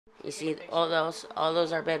You see all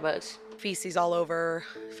those are bed bugs. Feces all over,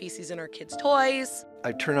 feces in our kids' toys.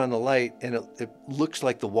 I turn on the light and it looks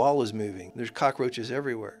like the wall is moving. There's cockroaches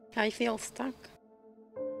everywhere. I feel stuck.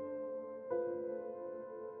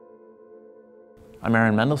 I'm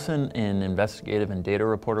Aaron Mendelson, an investigative and data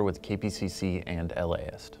reporter with KPCC and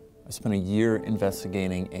LAist. I spent a year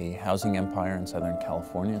investigating a housing empire in Southern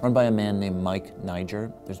California run by a man named Mike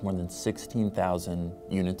Niger. There's more than 16,000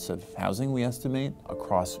 units of housing, we estimate,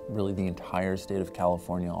 across really the entire state of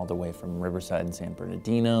California, all the way from Riverside and San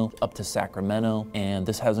Bernardino up to Sacramento. And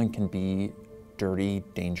this housing can be dirty,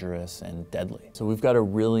 dangerous, and deadly. So we've got a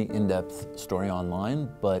really in-depth story online,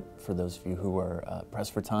 but for those of you who are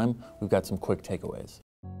pressed for time, we've got some quick takeaways.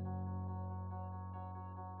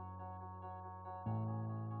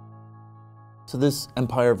 So this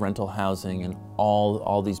empire of rental housing and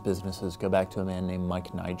all these businesses go back to a man named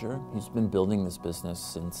Mike Niger. He's been building this business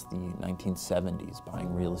since the 1970s,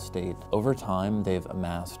 buying real estate. Over time, they've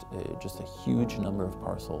amassed just a huge number of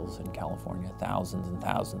parcels in California, thousands and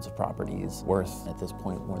thousands of properties, worth at this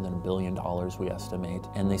point more than $1 billion, we estimate.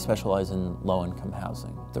 And they specialize in low-income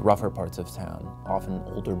housing, the rougher parts of town, often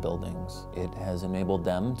older buildings. It has enabled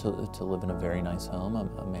them to live in a very nice home,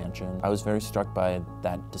 a mansion. I was very struck by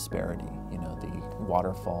that disparity, you know, the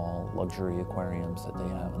waterfall, luxury aquariums that they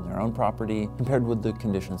have on their own property compared with the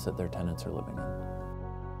conditions that their tenants are living in.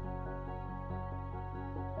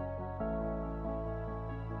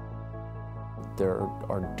 There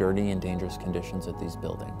are dirty and dangerous conditions at these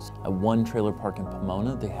buildings. At one trailer park in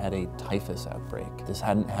Pomona, they had a typhus outbreak. This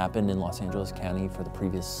hadn't happened in Los Angeles County for the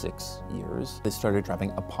previous 6 years. They started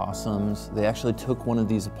dropping opossums. They actually took one of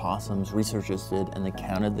these opossums, researchers did, and they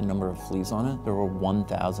counted the number of fleas on it. There were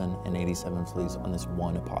 1,087 fleas on this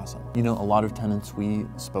one opossum. You know, a lot of tenants we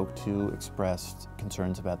spoke to expressed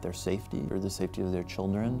concerns about their safety or the safety of their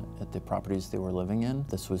children at the properties they were living in.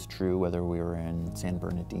 This was true whether we were in San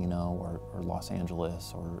Bernardino or Los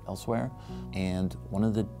Angeles or elsewhere. And one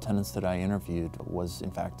of the tenants that I interviewed was in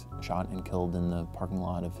fact shot and killed in the parking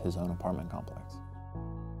lot of his own apartment complex.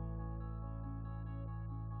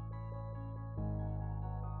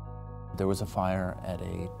 There was a fire at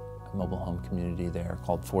a mobile home community there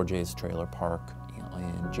called 4J's Trailer Park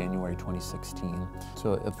in January 2016.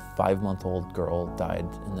 So a 5-month-old girl died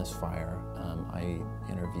in this fire. I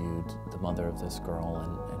interviewed the mother of this girl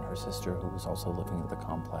and her sister, who was also living at the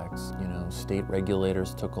complex. You know, state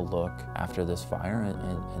regulators took a look after this fire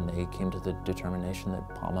and they came to the determination that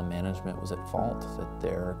Palma management was at fault, that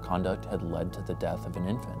their conduct had led to the death of an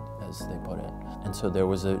infant, as they put it. And so there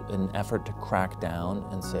was an effort to crack down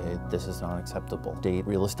and say, this is not acceptable. State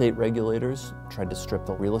real estate regulators tried to strip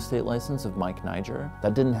the real estate license of Mike Niger.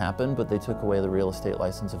 That didn't happen, but they took away the real estate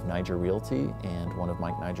license of Niger Realty and one of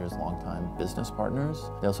Mike Niger's longtime business partners.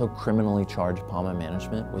 They also criminally charged Palma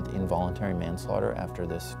management with involuntary manslaughter after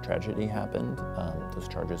this tragedy happened. Those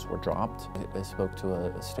charges were dropped. I spoke to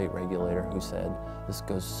a state regulator who said this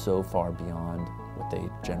goes so far beyond what they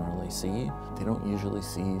generally see. They don't usually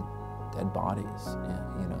see dead bodies.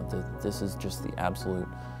 And, you know, this is just the absolute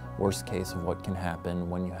worst case of what can happen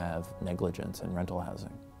when you have negligence in rental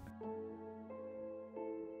housing.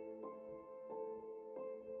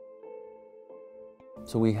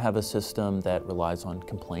 So we have a system that relies on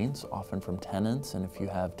complaints, often from tenants, and if you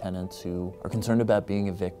have tenants who are concerned about being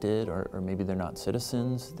evicted or maybe they're not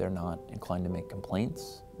citizens, they're not inclined to make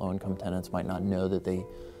complaints. Low-income tenants might not know that they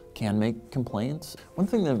can make complaints. One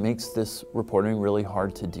thing that makes this reporting really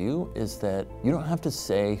hard to do is that you don't have to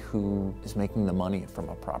say who is making the money from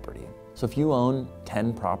a property. So if you own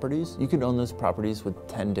 10 properties, you could own those properties with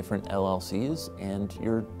 10 different LLCs and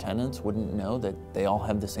your tenants wouldn't know that they all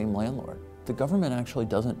have the same landlord. The government actually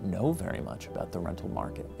doesn't know very much about the rental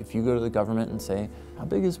market. If you go to the government and say, how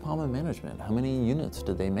big is Palma Management? How many units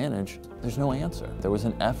do they manage? There's no answer. There was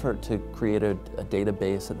an effort to create a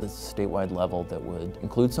database at the statewide level that would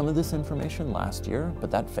include some of this information last year, but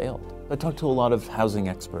that failed. I talked to a lot of housing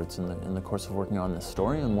experts in the course of working on this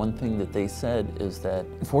story, and one thing that they said is that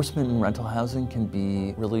enforcement in rental housing can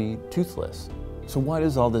be really toothless. So why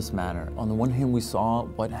does all this matter? On the one hand, we saw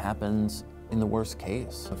what happens in the worst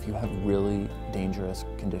case. If you have really dangerous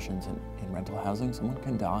conditions in rental housing, someone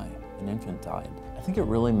can die. An infant died. I think it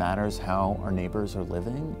really matters how our neighbors are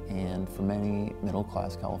living, and for many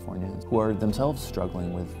middle-class Californians who are themselves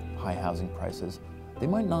struggling with high housing prices, they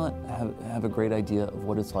might not have a great idea of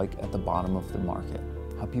what it's like at the bottom of the market.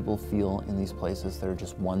 how people feel in these places that are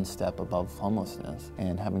just one step above homelessness.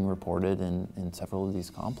 And having reported in several of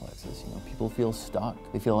these complexes, people feel stuck.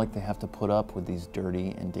 They feel like they have to put up with these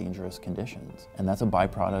dirty and dangerous conditions. And that's a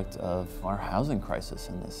byproduct of our housing crisis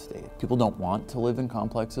in this state. People don't want to live in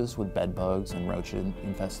complexes with bed bugs and roach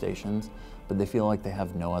infestations, but they feel like they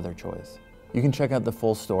have no other choice. You can check out the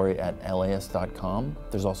full story at las.com.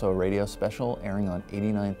 There's also a radio special airing on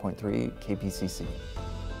 89.3 KPCC.